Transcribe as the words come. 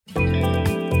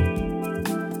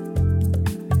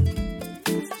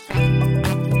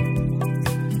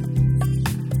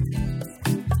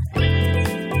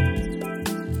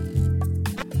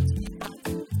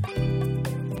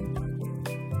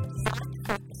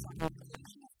focus on the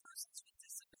inclusion of persons with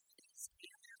disabilities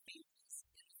and their families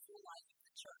in the full life of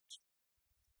the church.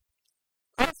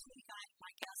 Last week,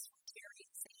 my guests were Terry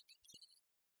and Sandy Key,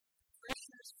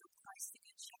 parishioners from Christ the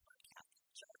Good Shepherd Catholic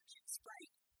Church in Spring.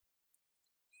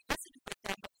 We visited with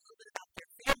them a little bit about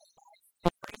their family life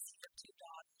and raising their two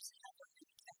daughters, Heather and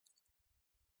Kelly.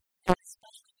 And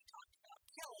especially we talked about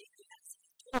Kelly, who has a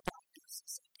dual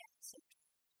diagnosis of Down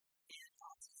syndrome and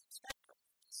autism spectrum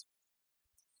disorder.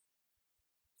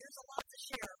 There's a lot to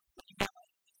share when you have a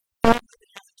family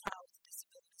that has a child with a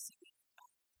disability, so we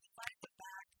invite them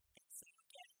back and see you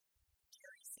again.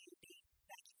 Terry, Sandy,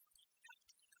 thank you for coming out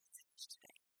to the God's Image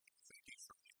today. Thank you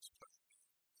so much.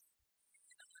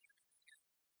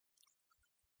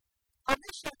 On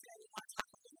this show today, we want to talk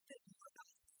a little bit more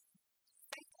about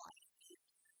faith life and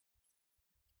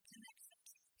connection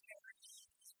to the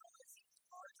parish, as well as the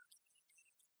larger community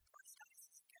of Christ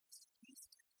Diocese of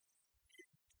Houston. And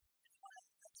I want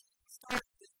to start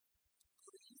with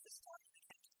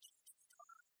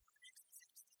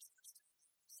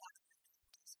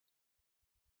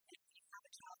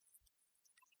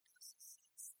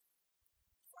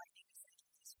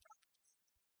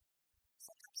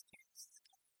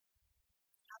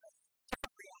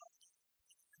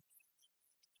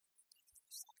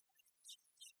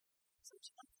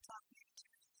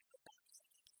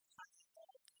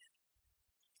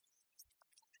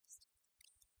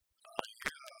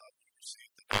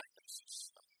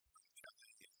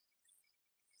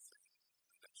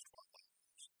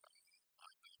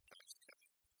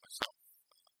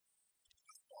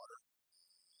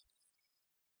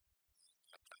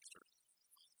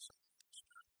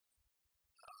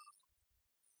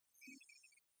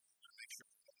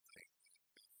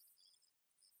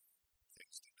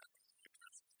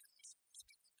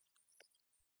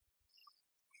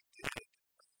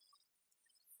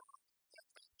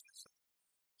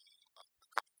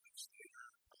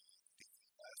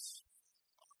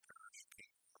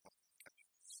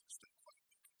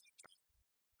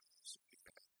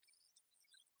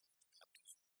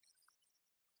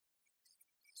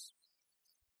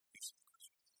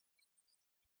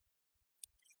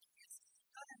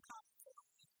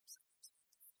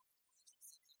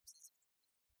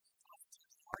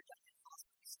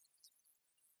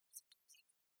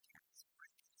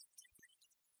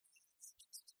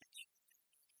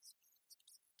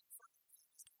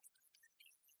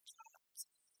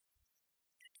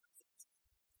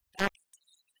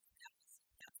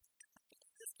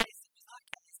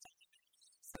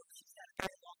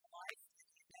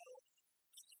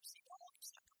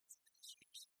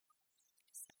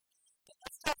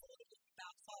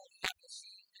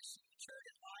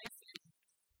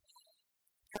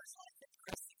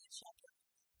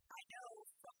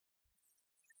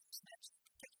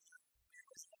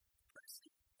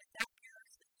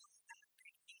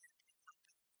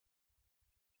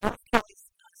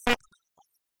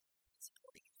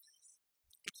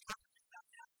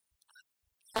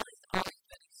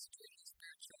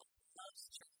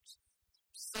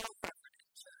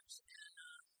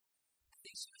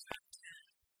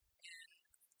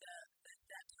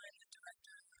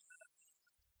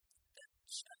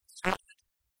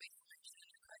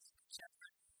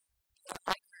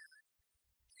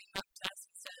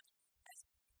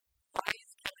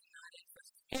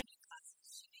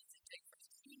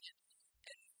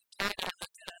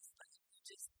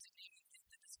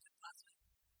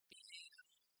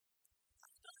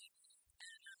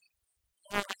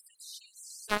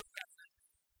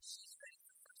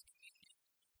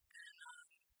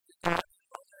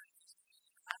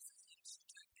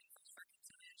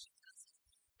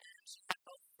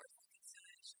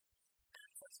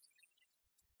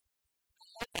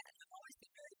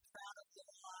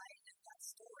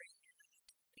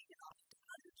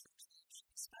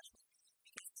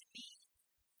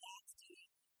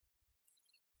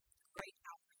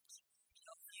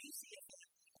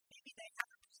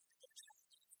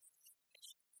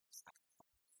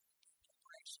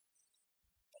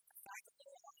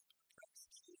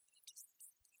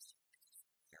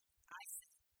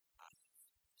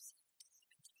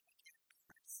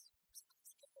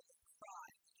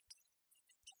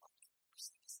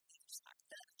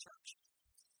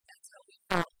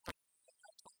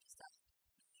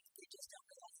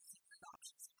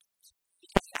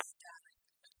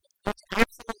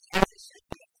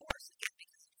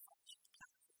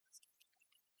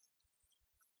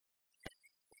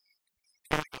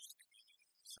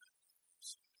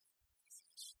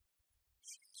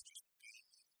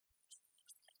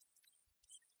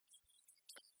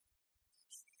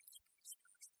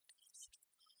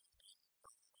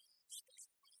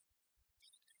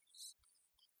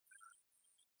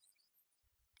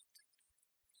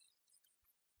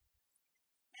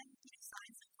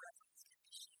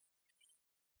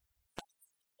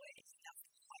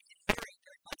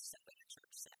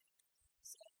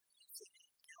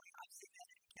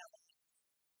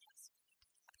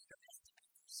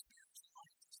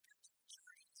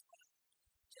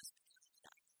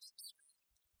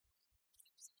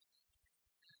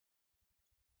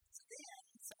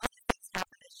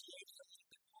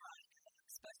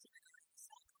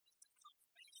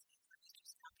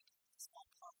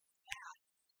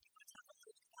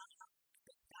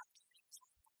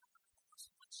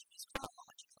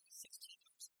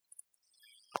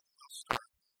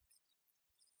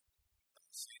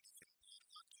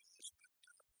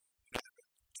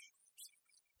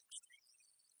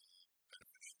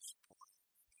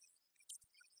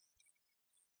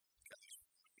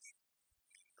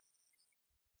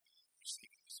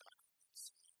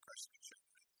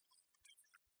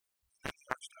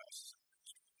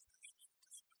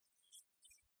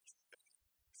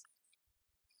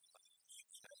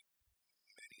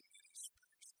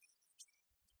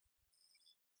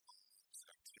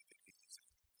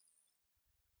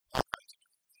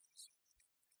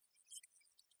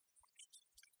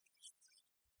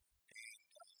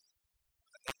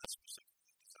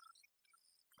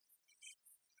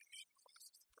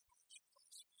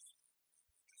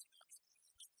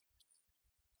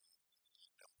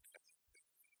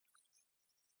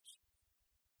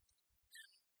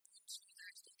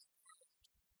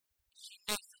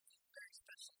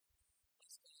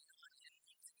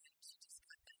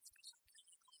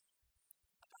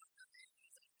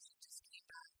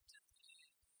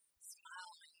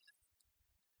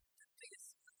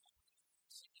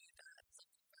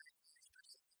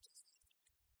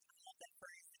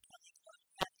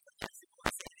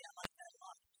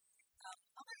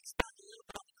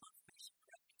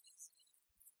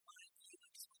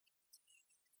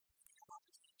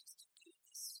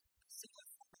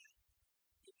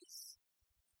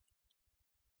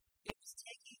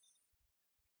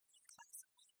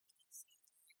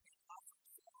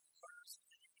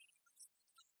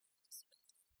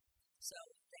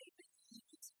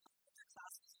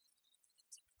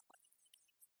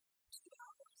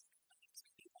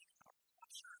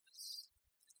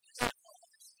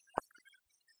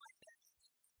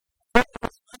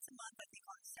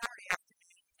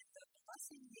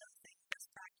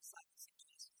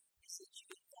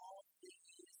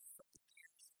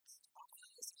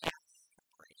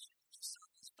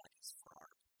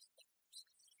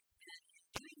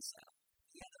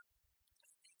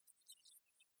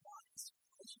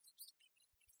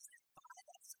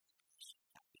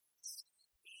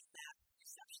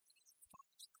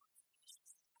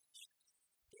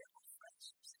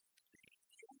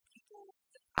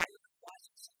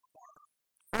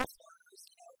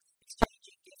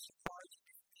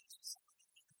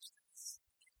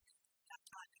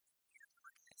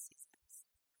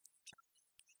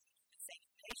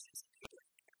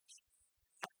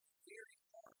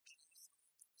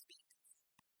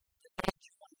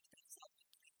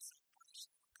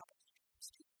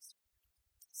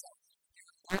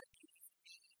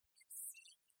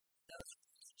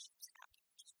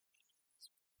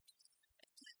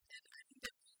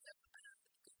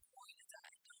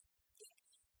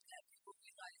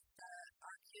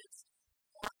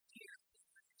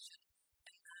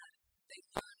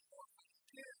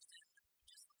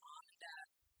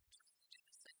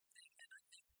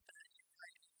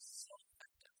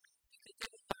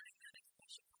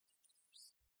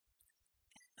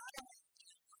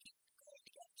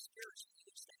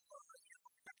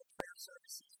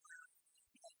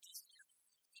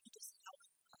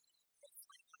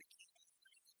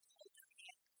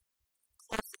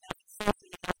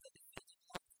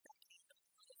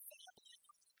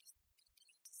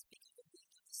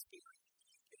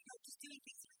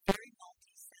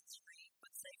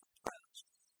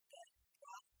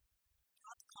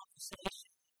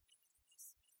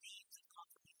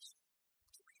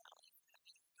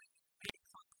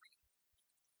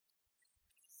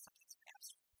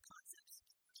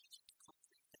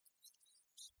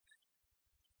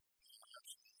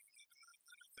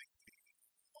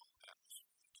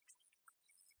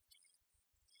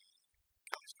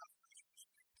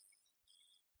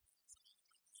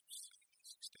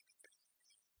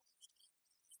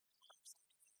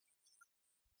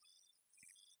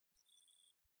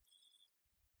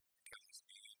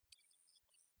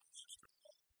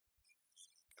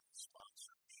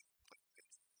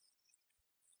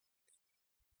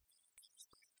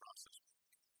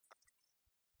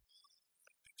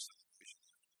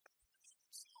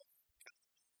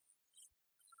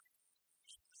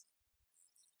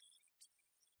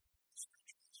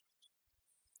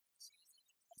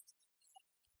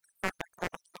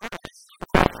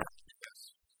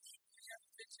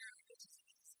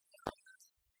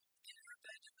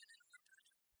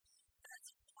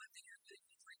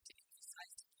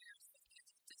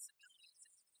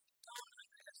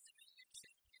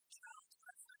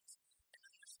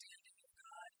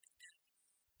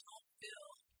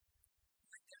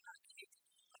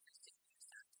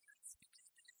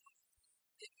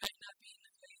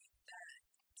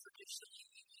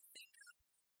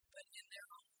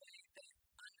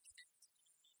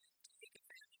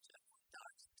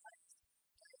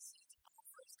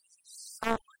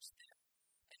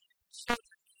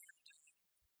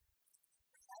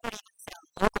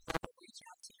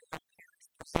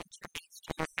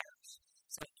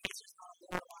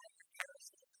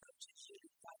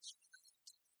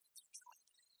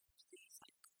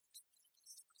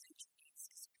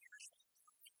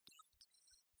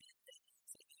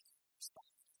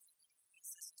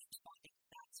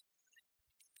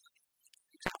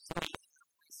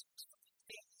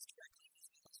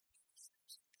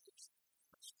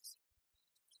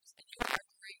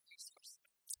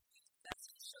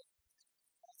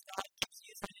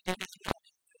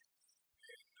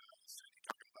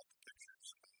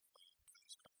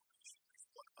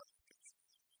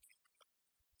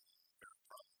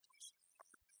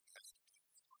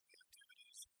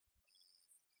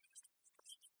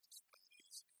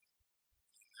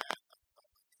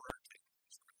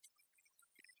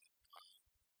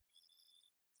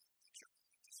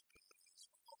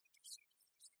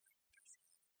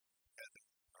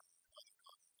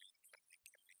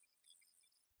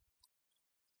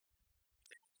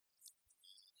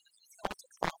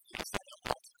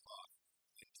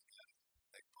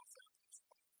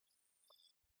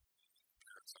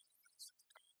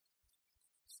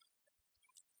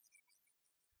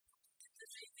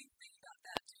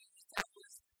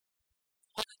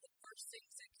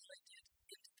things that Kelly did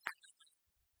independently.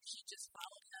 She just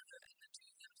followed